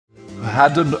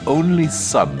had an only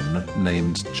son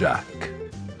named Jack,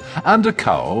 and a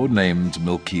cow named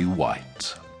Milky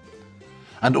White.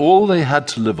 And all they had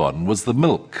to live on was the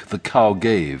milk the cow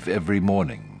gave every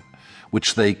morning,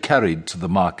 which they carried to the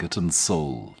market and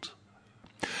sold.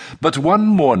 But one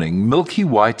morning Milky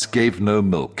White gave no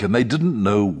milk, and they didn't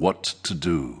know what to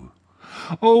do.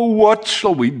 "Oh, what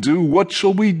shall we do? What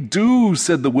shall we do?"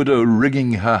 said the widow,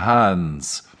 wringing her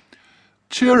hands.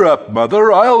 "Cheer up,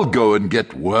 mother, I'll go and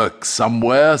get work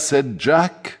somewhere," said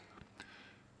Jack.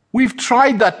 "We've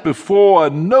tried that before,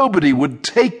 and nobody would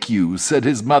take you," said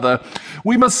his mother.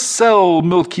 "We must sell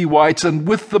Milky White, and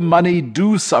with the money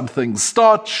do something,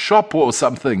 start shop or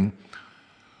something."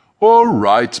 "All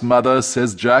right, mother,"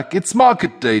 says Jack, "it's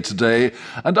market day today,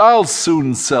 and I'll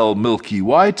soon sell Milky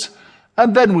White,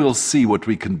 and then we'll see what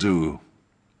we can do."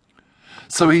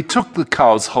 So he took the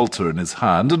cow's halter in his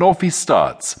hand, and off he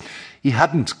starts. He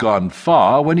hadn't gone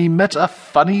far when he met a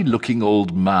funny-looking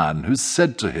old man who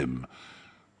said to him,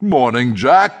 "Morning,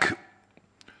 Jack."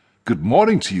 "Good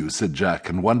morning to you," said Jack,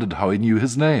 and wondered how he knew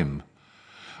his name.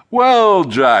 "Well,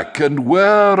 Jack, and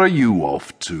where are you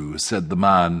off to?" said the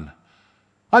man.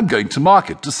 "I'm going to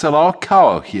market to sell our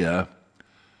cow here."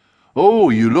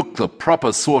 "Oh, you look the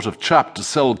proper sort of chap to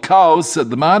sell cows," said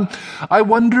the man. "I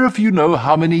wonder if you know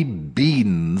how many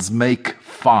beans make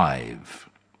 5?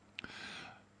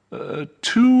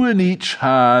 2 in each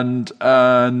hand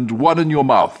and 1 in your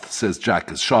mouth," says Jack,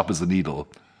 as sharp as a needle.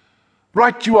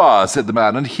 "Right you are," said the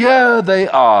man, "and here they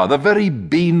are, the very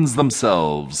beans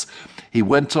themselves." He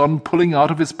went on pulling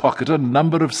out of his pocket a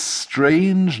number of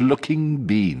strange-looking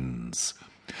beans.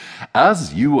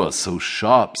 "As you are so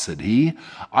sharp," said he,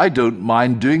 "I don't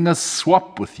mind doing a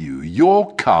swap with you,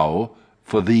 your cow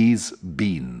for these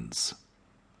beans."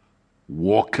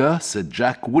 "Walker," said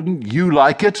Jack, "wouldn't you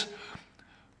like it?"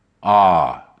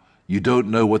 "Ah, you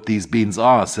don't know what these beans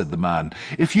are," said the man.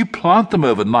 "If you plant them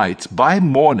overnight, by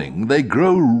morning they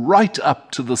grow right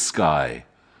up to the sky."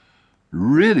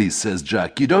 "Really," says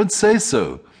Jack, "you don't say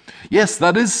so." "Yes,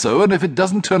 that is so, and if it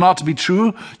doesn't turn out to be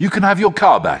true, you can have your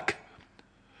cow back."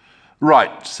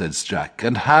 "Right," says Jack,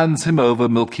 and hands him over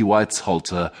Milky White's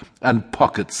halter and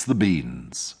pockets the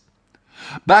beans.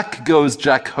 Back goes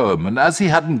Jack home, and as he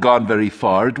hadn't gone very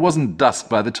far, it wasn't dusk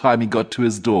by the time he got to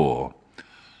his door.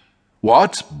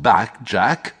 "What, back,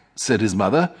 Jack?" said his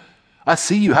mother. "I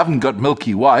see you haven't got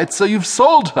Milky White, so you've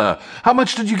sold her. How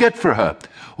much did you get for her?"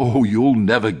 "Oh, you'll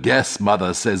never guess,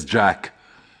 mother," says Jack.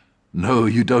 "No,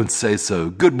 you don't say so.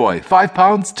 Good boy. 5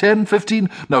 pounds, 10, 15?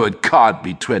 No, it can't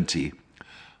be 20.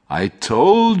 "I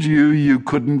told you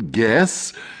couldn't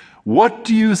guess. What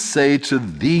do you say to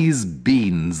these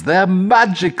beans? They're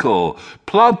magical.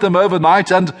 Plant them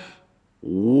overnight and—"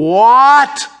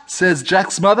 "What?" says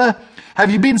Jack's mother. "Have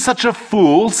you been such a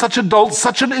fool, such a dolt,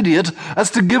 such an idiot,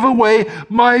 as to give away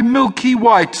my Milky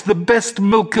White, the best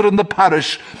milker in the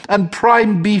parish, and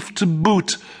prime beef to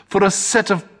boot, for a set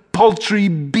of paltry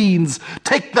beans?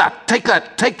 Take that, take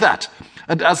that, take that!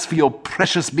 And as for your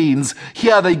precious beans,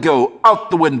 here they go,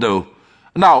 out the window.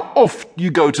 Now off you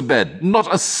go to bed.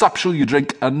 Not a sup shall you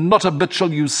drink, and not a bit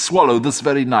shall you swallow this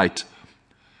very night."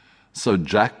 So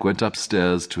Jack went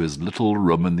upstairs to his little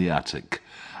room in the attic,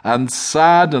 and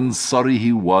sad and sorry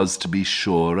he was, to be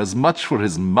sure, as much for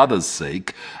his mother's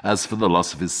sake as for the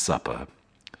loss of his supper.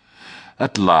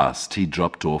 At last he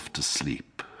dropped off to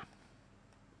sleep.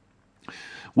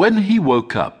 When he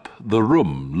woke up, the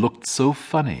room looked so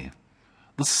funny.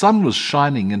 The sun was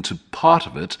shining into part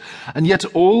of it, and yet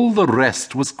all the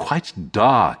rest was quite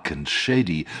dark and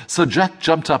shady. So Jack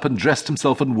jumped up and dressed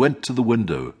himself and went to the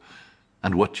window.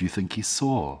 And what do you think he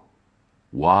saw?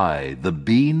 Why, the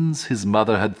beans his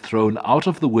mother had thrown out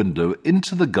of the window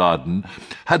into the garden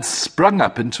had sprung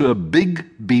up into a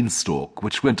big beanstalk,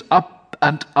 which went up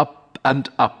and up and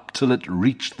up till it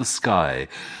reached the sky.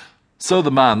 So the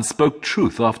man spoke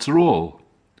truth after all.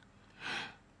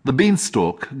 The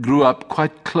beanstalk grew up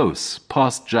quite close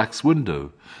past Jack's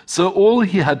window, so all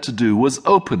he had to do was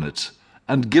open it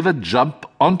and give a jump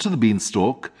onto the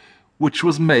beanstalk, which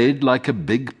was made like a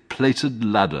big plated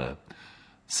ladder.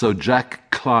 So Jack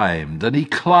climbed, and he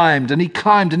climbed, and he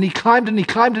climbed, and he climbed, and he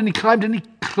climbed, and he climbed, and he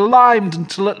climbed,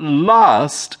 until at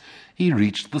last he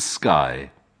reached the sky.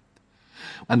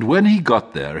 And when he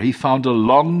got there, he found a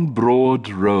long, broad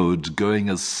road going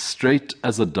as straight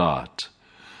as a dart.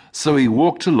 So he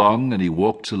walked along, and he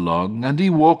walked along, and he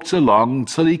walked along,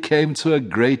 till he came to a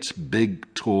great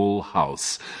big tall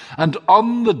house, and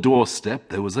on the doorstep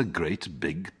there was a great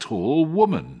big tall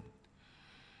woman.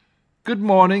 "Good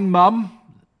morning, Mum,"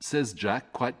 says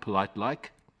Jack, quite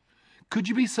polite-like. "Could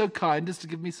you be so kind as to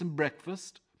give me some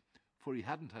breakfast?" For he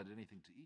hadn't had anything to eat.